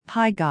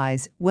Hi,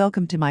 guys,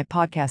 welcome to my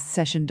podcast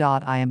session.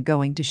 I am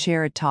going to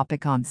share a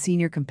topic on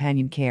senior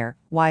companion care,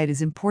 why it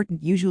is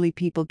important. Usually,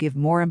 people give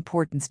more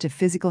importance to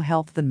physical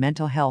health than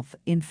mental health.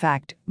 In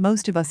fact,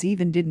 most of us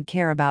even didn't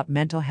care about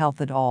mental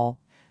health at all.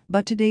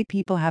 But today,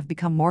 people have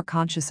become more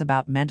conscious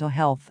about mental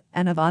health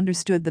and have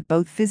understood that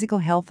both physical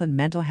health and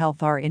mental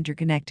health are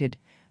interconnected.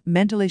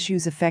 Mental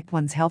issues affect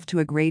one's health to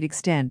a great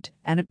extent,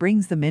 and it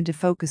brings them into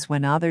focus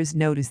when others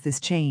notice this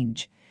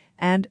change.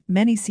 And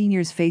many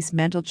seniors face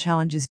mental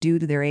challenges due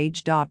to their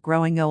age.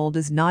 Growing old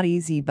is not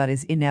easy but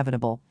is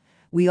inevitable.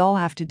 We all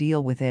have to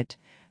deal with it.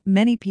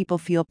 Many people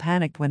feel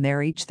panicked when they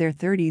reach their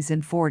 30s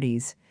and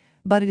 40s.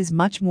 But it is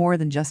much more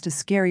than just a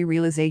scary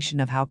realization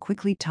of how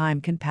quickly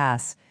time can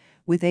pass.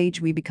 With age,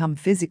 we become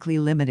physically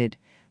limited.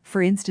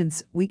 For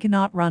instance, we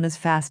cannot run as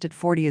fast at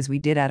 40 as we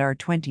did at our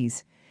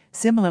 20s.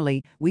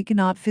 Similarly, we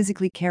cannot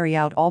physically carry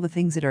out all the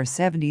things at our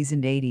 70s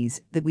and 80s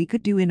that we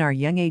could do in our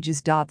young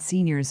ages.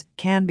 Seniors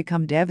can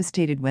become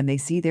devastated when they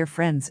see their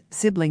friends,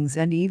 siblings,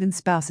 and even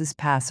spouses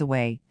pass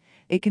away.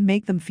 It can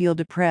make them feel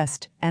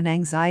depressed, and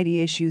anxiety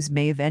issues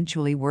may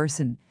eventually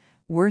worsen.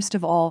 Worst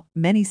of all,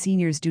 many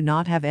seniors do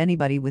not have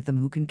anybody with them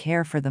who can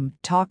care for them,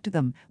 talk to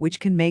them,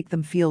 which can make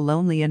them feel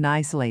lonely and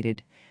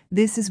isolated.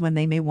 This is when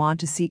they may want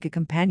to seek a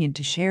companion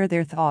to share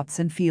their thoughts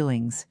and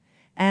feelings.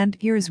 And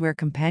here is where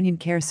companion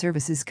care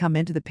services come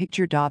into the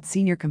picture.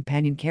 Senior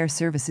companion care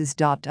services.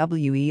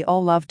 We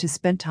all love to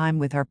spend time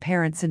with our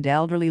parents and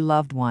elderly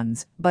loved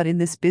ones, but in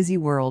this busy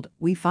world,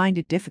 we find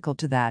it difficult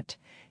to that.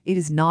 It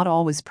is not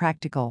always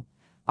practical.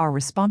 Our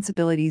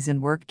responsibilities and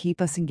work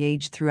keep us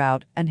engaged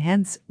throughout, and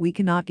hence, we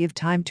cannot give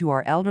time to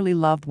our elderly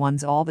loved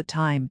ones all the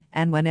time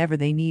and whenever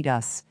they need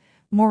us.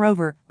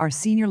 Moreover, our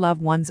senior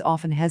loved ones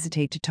often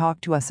hesitate to talk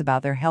to us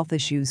about their health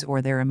issues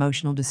or their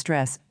emotional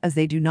distress, as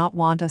they do not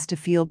want us to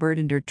feel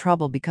burdened or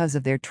troubled because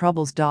of their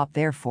troubles.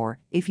 Therefore,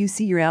 if you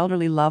see your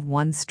elderly loved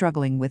ones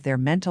struggling with their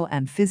mental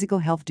and physical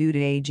health due to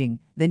aging,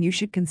 then you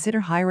should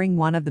consider hiring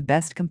one of the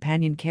best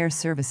companion care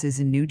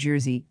services in New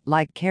Jersey,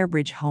 like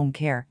CareBridge Home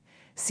Care.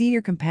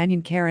 Senior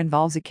companion care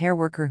involves a care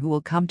worker who will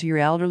come to your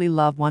elderly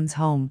loved one's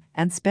home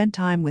and spend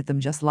time with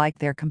them just like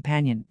their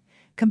companion.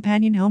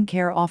 Companion home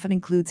care often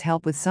includes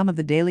help with some of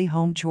the daily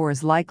home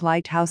chores like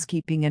light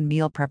housekeeping and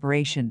meal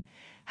preparation.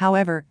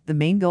 However, the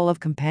main goal of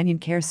companion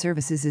care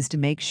services is to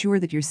make sure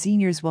that your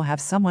seniors will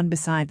have someone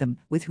beside them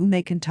with whom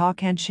they can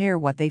talk and share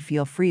what they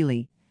feel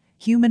freely.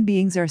 Human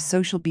beings are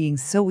social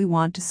beings, so we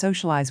want to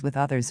socialize with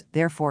others.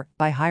 Therefore,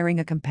 by hiring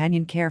a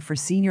companion care for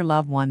senior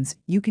loved ones,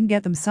 you can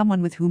get them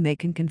someone with whom they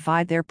can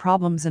confide their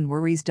problems and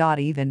worries.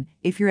 Even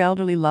if your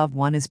elderly loved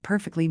one is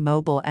perfectly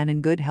mobile and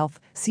in good health,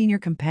 senior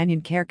companion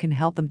care can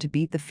help them to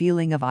beat the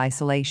feeling of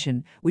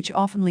isolation, which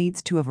often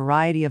leads to a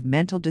variety of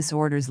mental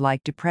disorders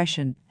like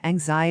depression,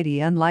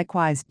 anxiety, and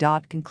likewise.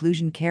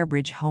 Conclusion: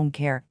 CareBridge Home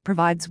Care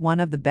provides one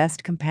of the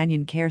best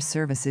companion care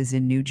services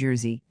in New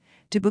Jersey.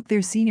 To book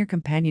their senior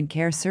companion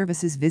care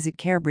services, visit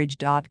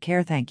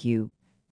carebridge.care. Thank you.